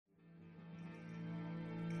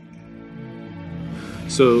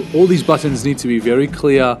So all these buttons need to be very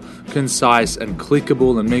clear, concise, and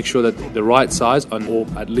clickable, and make sure that the right size on or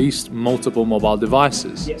at least multiple mobile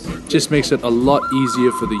devices. Yes. Just makes it a lot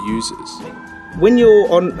easier for the users. When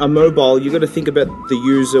you're on a mobile, you've got to think about the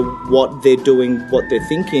user, what they're doing, what they're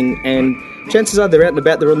thinking, and chances are they're out and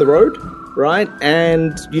about, they're on the road, right?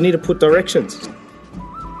 And you need to put directions.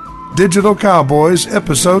 Digital Cowboys,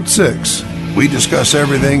 Episode 6. We discuss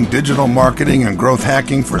everything digital marketing and growth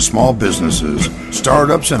hacking for small businesses,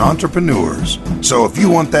 startups, and entrepreneurs. So if you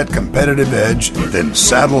want that competitive edge, then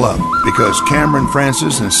saddle up, because Cameron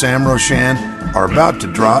Francis and Sam Roshan are about to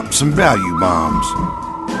drop some value bombs.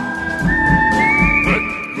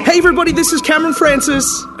 Hey everybody, this is Cameron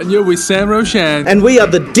Francis. And you're with Sam Roshan. And we are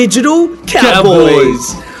the Digital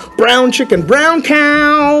Cowboys. Brown chicken, brown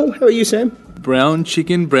cow. How are you, Sam? Brown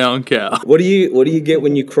chicken, brown cow. What do you get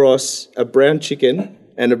when you cross a brown chicken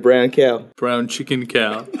and a brown cow? Brown chicken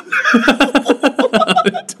cow.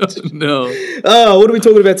 I don't know. Oh, what are we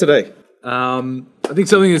talking about today? I think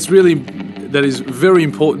something that is very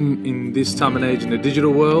important in this time and age in the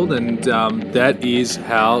digital world, and that is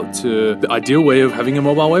the ideal way of having a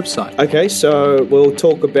mobile website. Okay, so we'll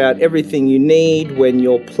talk about everything you need when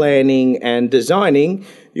you're planning and designing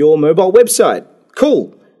your mobile website.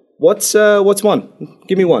 Cool. What's one?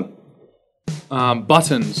 Give me one.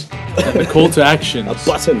 Buttons and the call to actions. A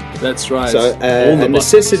button. That's right. So a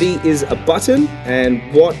necessity is a button,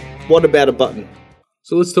 and what about a button?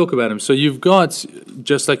 So let's talk about them. So you've got,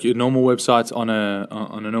 just like your normal websites on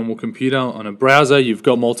a normal computer, on a browser, you've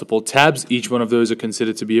got multiple tabs. Each one of those are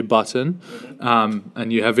considered to be a button.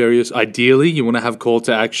 And you have ideally, you want to have call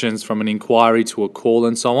to actions from an inquiry to a call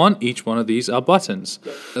and so on. Each one of these are buttons.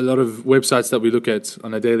 A lot of websites that we look at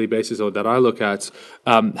on a daily basis, or that I look at,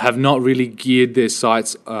 have not really geared their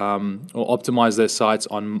sites or optimized their sites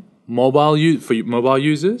on for mobile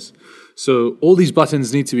users. So all these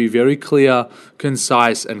buttons need to be very clear,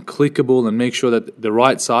 concise, and clickable, and make sure that the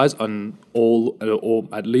right size on all or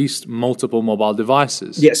at least multiple mobile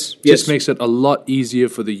devices. Yes. Just makes it a lot easier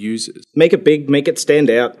for the users. Make it big, make it stand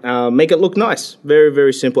out, make it look nice. Very,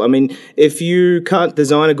 very simple. I mean, if you can't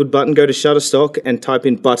design a good button, go to Shutterstock and type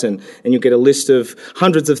in button, and you'll get a list of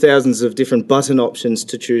hundreds of thousands of different button options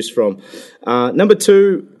to choose from. Number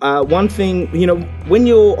two, one thing, when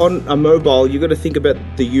you're on a mobile, you've got to think about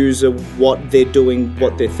the user, what they're doing,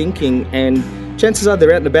 what they're thinking, and chances are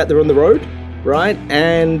they're out and about, they're on the road, right?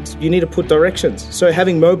 And you need to put directions. So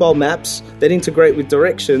having mobile maps that integrate with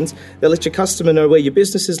directions, that let your customer know where your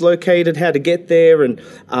business is located, how to get there, and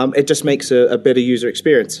it just makes a better user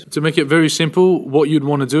experience. To make it very simple, what you'd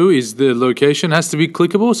want to do is the location has to be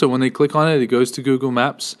clickable. So when they click on it, it goes to Google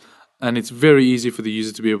Maps. And it's very easy for the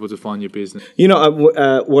user to be able to find your business.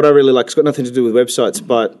 What I really like, it's got nothing to do with websites,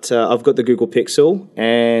 but I've got the Google Pixel,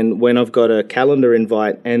 and when I've got a calendar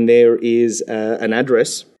invite and there is an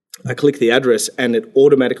address, I click the address and it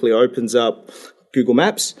automatically opens up Google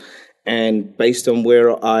Maps, and based on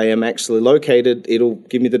where I am actually located, it'll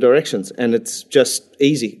give me the directions, and it's just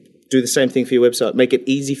easy. Do the same thing for your website. Make it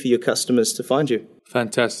easy for your customers to find you.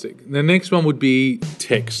 Fantastic. The next one would be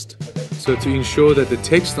text. So to ensure that the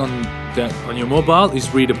text on your mobile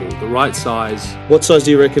is readable, the right size. What size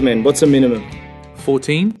do you recommend? What's a minimum?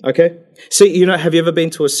 14. Okay. So, have you ever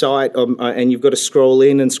been to a site and you've got to scroll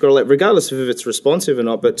in and scroll out, regardless of if it's responsive or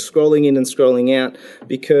not, but scrolling in and scrolling out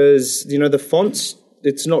because, the fonts,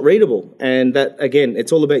 it's not readable. And that, again,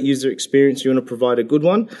 it's all about user experience. You want to provide a good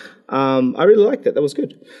one. I really like that. That was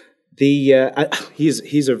good.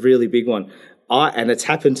 Here's a really big one. And it's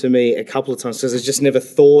happened to me a couple of times because I just never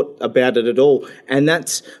thought about it at all. And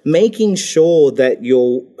that's making sure that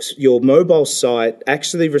your mobile site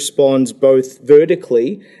actually responds both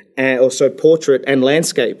vertically and also portrait and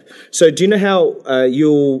landscape. So do you know how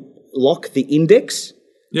you'll lock the index?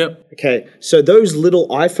 Yep. Okay. So those little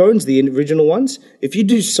iPhones, the original ones, if you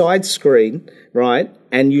do side screen, right,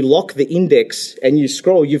 and you lock the index and you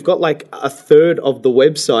scroll, you've got like a third of the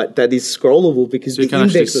website that is scrollable because so you the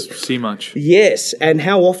can't index actually see much. Yes. And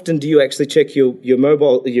how often do you actually check your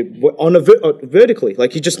mobile vertically?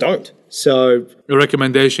 Like you just don't. So the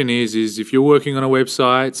recommendation is if you're working on a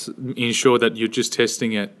website, ensure that you're just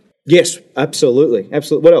testing it. Yes, absolutely.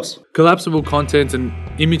 What else? Collapsible content and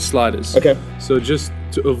image sliders. Okay. So just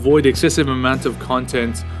to avoid excessive amount of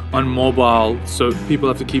content on mobile, so people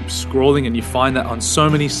have to keep scrolling, and you find that on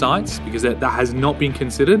so many sites because that has not been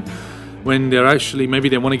considered. When they're actually, maybe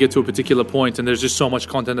they want to get to a particular point and there's just so much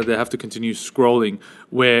content that they have to continue scrolling,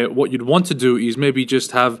 where what you'd want to do is maybe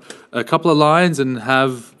just have a couple of lines and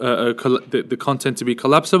have the content to be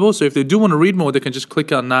collapsible. So if they do want to read more, they can just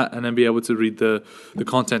click on that and then be able to read the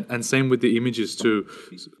content. And same with the images too.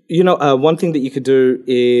 One thing that you could do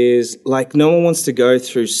is, like, no one wants to go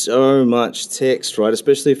through so much text, right?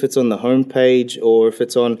 Especially if it's on the home page or if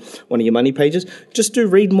it's on one of your money pages. Just do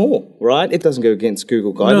read more, right? It doesn't go against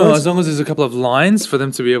Google guidelines. No, as long as there's a couple of lines for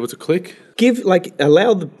them to be able to click.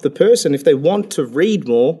 Allow the person, if they want to read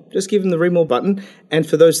more, just give them the read more button. And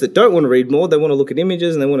for those that don't want to read more, they want to look at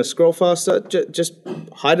images and they want to scroll faster, just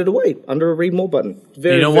hide it away under a read more button.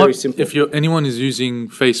 Very simple. If anyone is using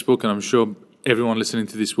Facebook, and I'm sure everyone listening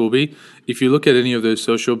to this will be, if you look at any of those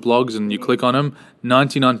social blogs and you click on them,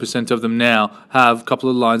 99% of them now have a couple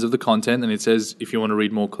of lines of the content and it says, if you want to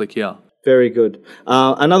read more, click here. Very good.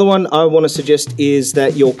 Another one I want to suggest is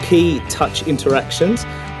that your key touch interactions,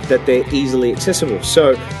 that they're easily accessible.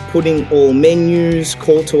 So putting all menus,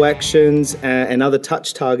 call to actions, and other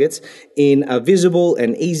touch targets in a visible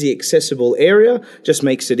and easy accessible area just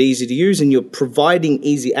makes it easy to use, and you're providing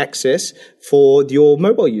easy access for your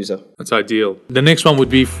mobile user. That's ideal. The next one would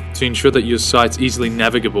be to ensure that your site's easily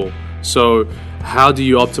navigable. So how do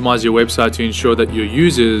you optimize your website to ensure that your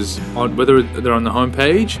users, whether they're on the home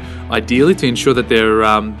page, ideally to ensure that they're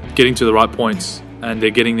getting to the right points and they're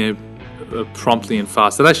getting there promptly and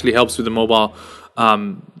fast? That actually helps with the mobile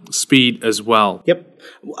speed as well. Yep.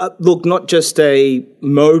 Look, not just a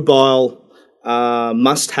mobile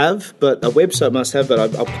must-have, but a website must-have, but I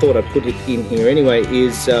thought I'd put it in here anyway,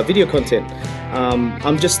 is video content.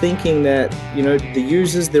 I'm just thinking that, the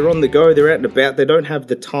users, they're on the go, they're out and about, they don't have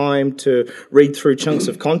the time to read through chunks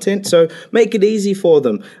of content, so make it easy for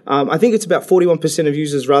them. I think it's about 41% of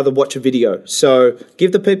users rather watch a video. So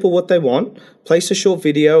give the people what they want, place a short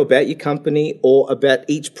video about your company or about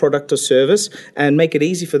each product or service, and make it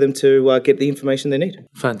easy for them to get the information they need.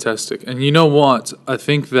 Fantastic. And you know what? I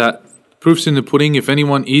think that proof's in the pudding. If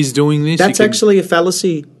anyone is doing this, that's actually a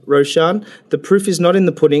fallacy, Roshan. The proof is not in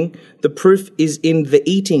the pudding. The proof is in the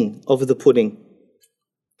eating of the pudding.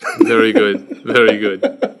 Very good. Very good.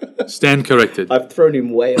 Stand corrected. I've thrown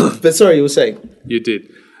him way off. But sorry, you were saying. You did.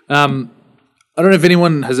 I don't know if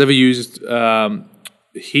anyone has ever used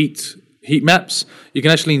heat maps. You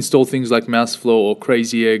can actually install things like Mouseflow or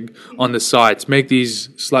Crazy Egg on the site, make these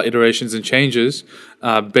slight iterations and changes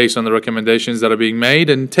based on the recommendations that are being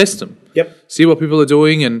made, and test them. Yep. See what people are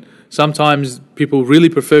doing, and sometimes people really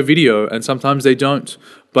prefer video and sometimes they don't.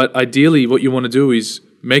 But ideally what you want to do is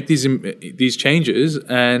make these changes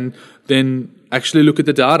and then actually look at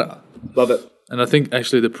the data. Love it. And I think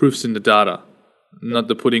actually the proof's in the data, not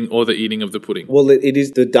the pudding or the eating of the pudding. Well, it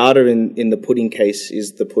is the data in the pudding case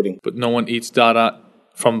is the pudding. But no one eats data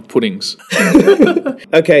from puddings.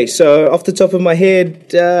 Okay, so off the top of my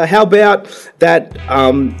head, how about that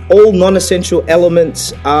all non-essential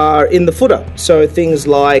elements are in the footer? So things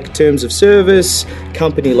like terms of service,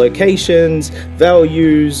 company locations,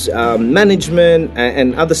 values, management,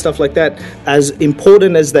 and other stuff like that. As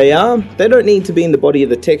important as they are, they don't need to be in the body of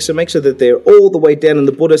the text, so make sure that they're all the way down in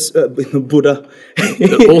the Buddhist. They're all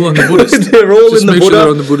in the Buddhist. They're all Just in the make Buddha. sure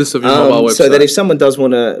they're on the Buddhist of your mobile website. So that if someone does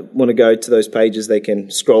want to go to those pages, they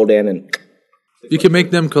can scroll down and... You can make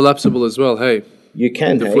them collapsible as well, hey. You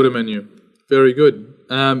can, The footer menu. Very good.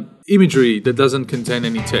 Imagery that doesn't contain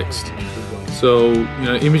any text. So,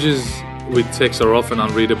 images with text are often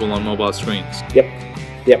unreadable on mobile screens.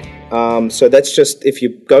 Yep. So that's just, if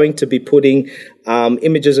you're going to be putting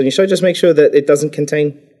images on your show, just make sure that it doesn't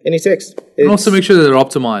contain any text. And also make sure that they're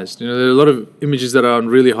optimized. There are a lot of images that are on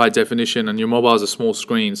really high definition, and your mobile is a small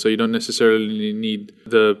screen, so you don't necessarily need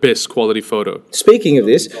the best quality photo. Speaking of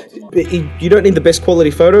this, you don't need the best quality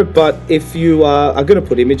photo, but if you are going to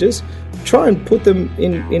put images, try and put them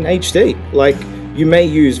in HD. Like, you may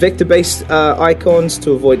use vector-based icons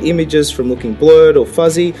to avoid images from looking blurred or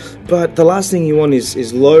fuzzy, but the last thing you want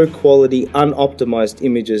is low-quality, unoptimized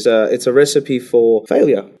images. It's a recipe for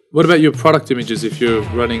failure. What about your product images if you're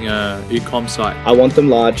running an e-com site? I want them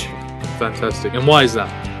large. Fantastic. And why is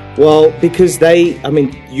that? Well, because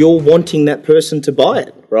you're wanting that person to buy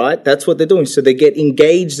it, right? That's what they're doing. So they get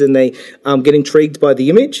engaged and they get intrigued by the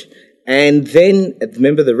image. And then,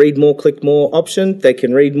 remember the read more, click more option, they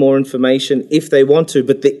can read more information if they want to,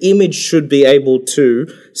 but the image should be able to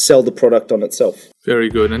sell the product on itself. Very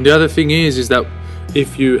good. And the other thing is that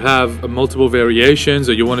if you have multiple variations,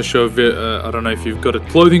 or you want to show, I don't know, if you've got a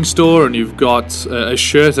clothing store and you've got a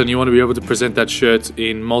shirt and you want to be able to present that shirt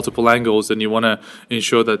in multiple angles, then you want to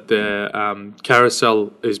ensure that the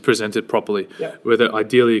carousel is presented properly, whether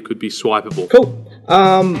ideally it could be swipeable. Cool.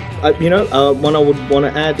 One I would want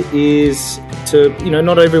to add is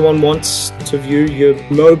not everyone wants to view your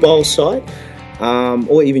mobile site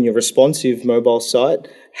or even your responsive mobile site.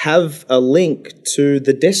 have a link to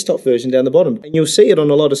the desktop version down the bottom. And you'll see it on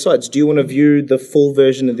a lot of sites. Do you want to view the full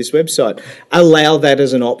version of this website? Allow that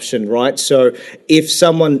as an option, right? So if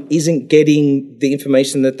someone isn't getting the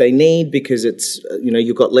information that they need because it's,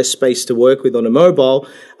 you've got less space to work with on a mobile,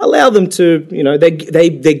 allow them to,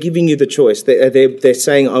 they're giving you the choice. They're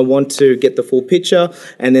saying, I want to get the full picture,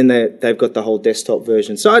 and then they've got the whole desktop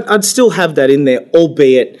version. So I'd still have that in there,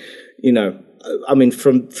 albeit,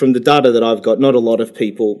 from the data that I've got, not a lot of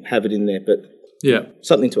people have it in there, but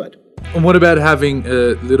something to add. And what about having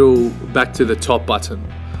a little back to the top button?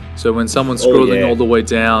 So when someone's scrolling all the way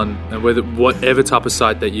down, and whatever type of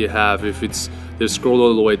site that you have, if they scroll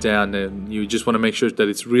all the way down, then you just want to make sure that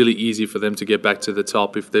it's really easy for them to get back to the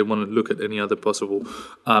top if they want to look at any other possible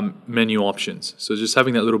menu options. So just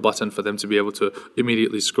having that little button for them to be able to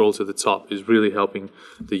immediately scroll to the top is really helping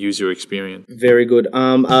the user experience. Very good.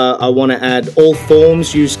 I want to add all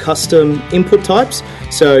forms use custom input types.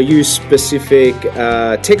 So use specific,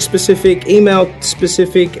 text-specific,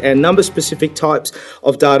 email-specific, and number-specific types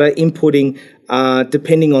of data inputting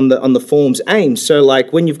depending on the form's aim. So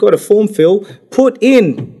like when you've got a form fill,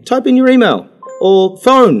 type in your email or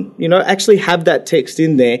phone, actually have that text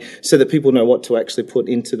in there so that people know what to actually put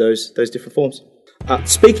into those different forms.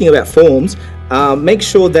 Speaking about forms, make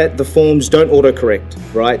sure that the forms don't autocorrect,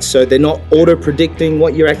 right? So they're not auto-predicting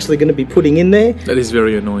what you're actually going to be putting in there. That is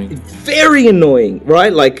very annoying. Very annoying,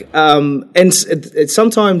 right? And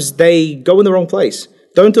sometimes they go in the wrong place.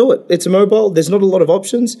 Don't do it. It's a mobile. There's not a lot of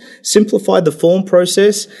options. Simplify the form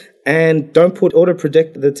process and don't put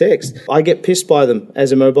auto-predict the text. I get pissed by them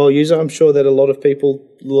as a mobile user. I'm sure that a lot of people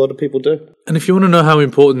do. And if you want to know how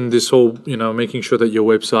important this whole, making sure that your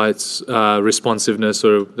website's responsiveness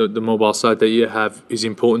or the mobile site that you have is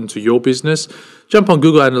important to your business, jump on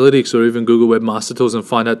Google Analytics or even Google Webmaster Tools and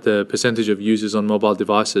find out the percentage of users on mobile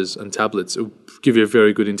devices and tablets. It will give you a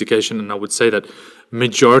very good indication. And I would say that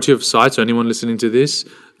majority of sites, or anyone listening to this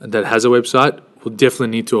that has a website, will definitely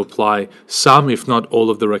need to apply some, if not all,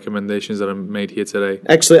 of the recommendations that are made here today.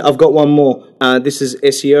 Actually, I've got one more. This is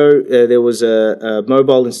SEO. There was a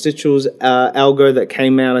mobile institutions algo that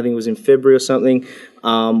came out, I think it was in February or something,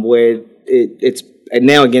 where it's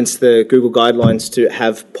now against the Google guidelines to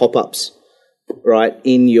have pop-ups, right,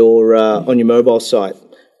 in your on your mobile site.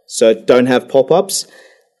 So don't have pop-ups.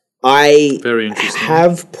 I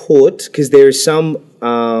have put, because there is some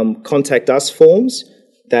contact us forms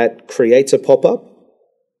that creates a pop-up.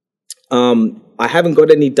 I haven't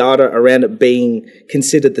got any data around it being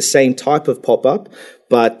considered the same type of pop-up,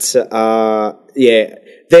 but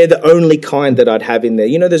they're the only kind that I'd have in there.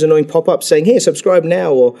 There's annoying pop-ups saying, "Here, subscribe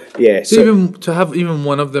now," or So even to have even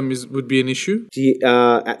one of them would be an issue.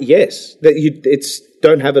 Yes,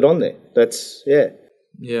 don't have it on there. That's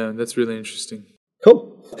really interesting.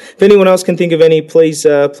 Cool. If anyone else can think of any, please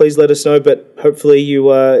let us know. But hopefully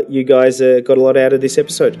you guys got a lot out of this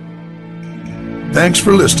episode. Thanks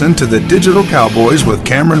for listening to the Digital Cowboys with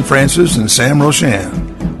Cameron Francis and Sam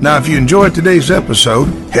Roshan. Now, if you enjoyed today's episode,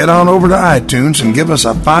 head on over to iTunes and give us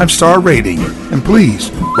a 5-star rating. And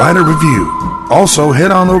please, write a review. Also,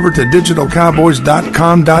 head on over to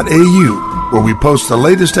digitalcowboys.com.au, where we post the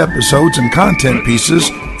latest episodes and content pieces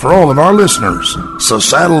for all of our listeners. So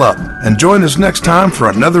saddle up and join us next time for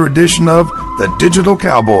another edition of the Digital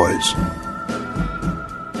Cowboys.